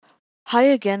Hi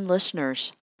again,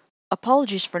 listeners.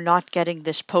 Apologies for not getting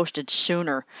this posted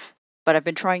sooner, but I've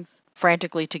been trying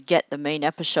frantically to get the main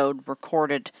episode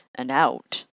recorded and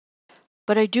out.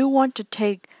 But I do want to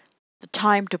take the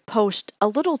time to post a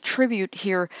little tribute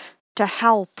here to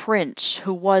Hal Prince,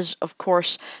 who was, of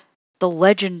course, the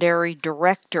legendary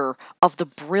director of the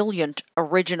brilliant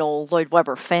original Lloyd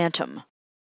Webber Phantom.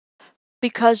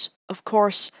 Because, of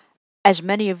course, as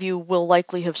many of you will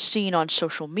likely have seen on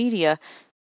social media,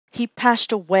 he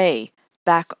passed away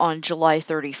back on July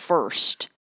 31st.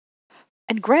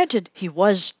 And granted, he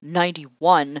was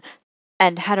 91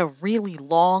 and had a really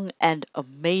long and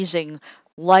amazing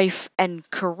life and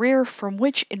career from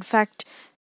which, in fact,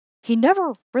 he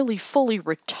never really fully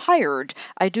retired.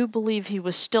 I do believe he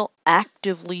was still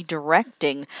actively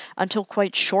directing until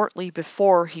quite shortly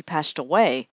before he passed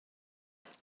away.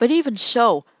 But even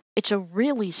so, it's a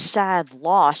really sad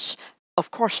loss, of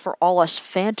course, for all us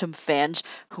Phantom fans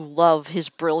who love his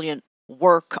brilliant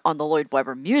work on the Lloyd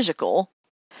Webber musical,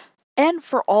 and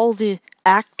for all the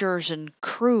actors and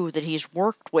crew that he's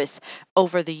worked with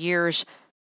over the years,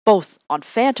 both on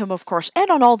Phantom, of course, and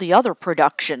on all the other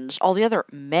productions, all the other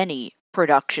many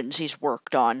productions he's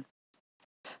worked on.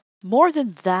 More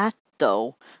than that,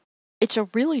 though, it's a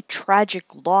really tragic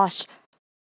loss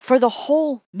for the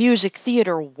whole music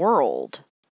theater world.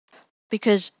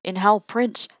 Because in Hal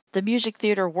Prince, the music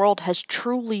theater world has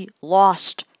truly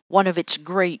lost one of its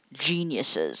great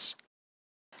geniuses.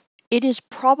 It is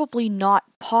probably not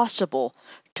possible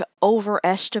to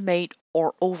overestimate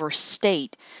or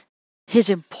overstate his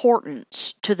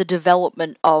importance to the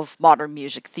development of modern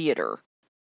music theater.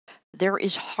 There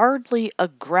is hardly a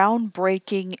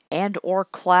groundbreaking and or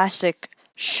classic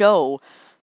show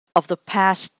of the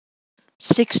past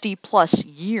 60 plus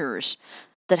years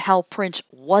that Hal Prince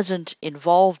wasn't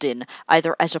involved in,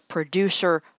 either as a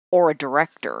producer or a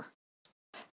director.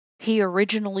 He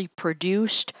originally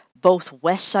produced both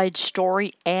West Side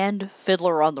Story and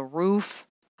Fiddler on the Roof.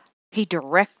 He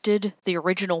directed the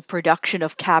original production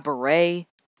of Cabaret.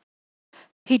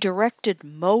 He directed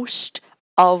most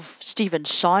of Stephen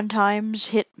Sondheim's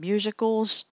hit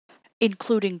musicals,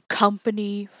 including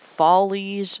Company,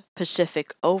 Follies,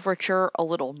 Pacific Overture, A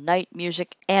Little Night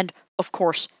Music, and, of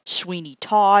course, Sweeney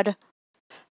Todd.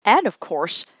 And, of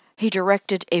course, he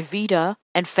directed Evita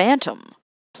and Phantom.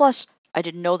 Plus, I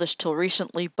didn't know this till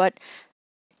recently, but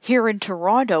here in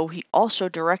Toronto, he also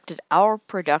directed our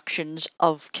productions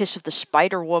of Kiss of the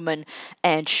Spider Woman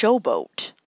and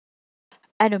Showboat.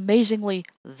 And amazingly,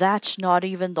 that's not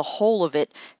even the whole of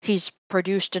it. He's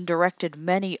produced and directed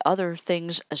many other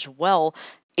things as well,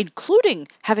 including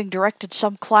having directed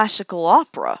some classical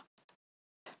opera.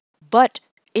 But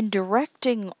in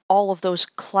directing all of those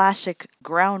classic,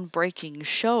 groundbreaking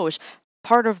shows,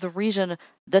 part of the reason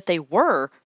that they were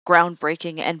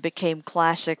groundbreaking and became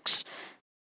classics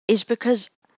is because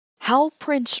Hal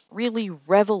Prince really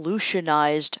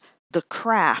revolutionized the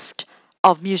craft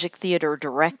of music theater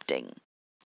directing.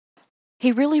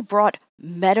 He really brought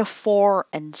metaphor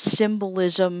and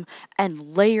symbolism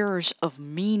and layers of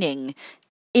meaning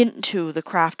into the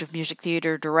craft of music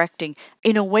theater directing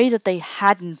in a way that they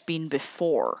hadn't been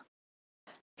before.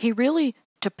 He really,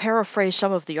 to paraphrase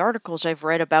some of the articles I've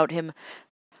read about him,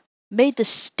 made the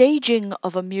staging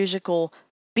of a musical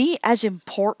be as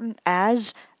important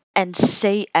as and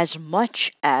say as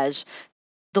much as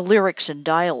the lyrics and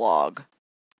dialogue.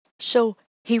 So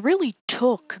he really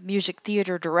took music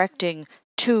theater directing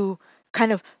to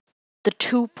kind of the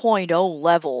 2.0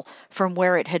 level from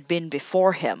where it had been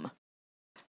before him.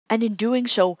 And in doing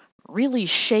so, really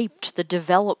shaped the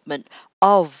development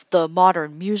of the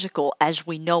modern musical as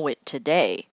we know it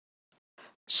today.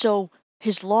 So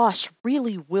his loss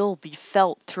really will be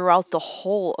felt throughout the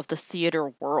whole of the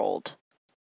theater world.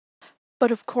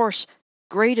 But of course,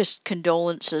 greatest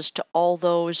condolences to all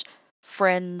those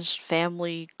friends,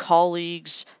 family,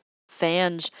 colleagues,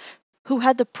 fans who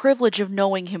had the privilege of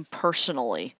knowing him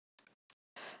personally.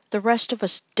 The rest of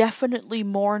us definitely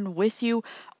mourn with you,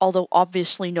 although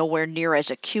obviously nowhere near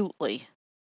as acutely.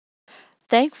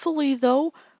 Thankfully,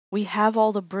 though, we have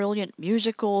all the brilliant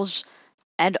musicals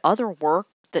and other work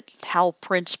that Hal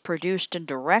Prince produced and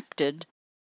directed,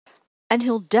 and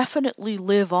he'll definitely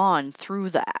live on through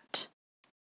that.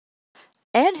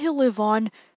 And he'll live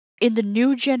on in the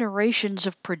new generations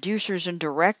of producers and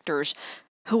directors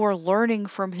who are learning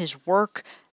from his work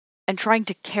and trying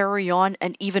to carry on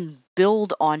and even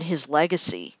build on his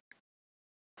legacy.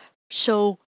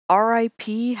 So,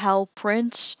 R.I.P. Hal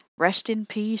Prince, rest in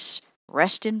peace,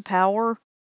 rest in power,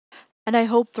 and I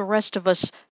hope the rest of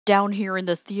us down here in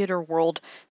the theater world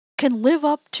can live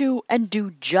up to and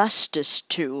do justice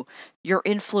to your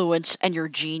influence and your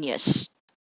genius.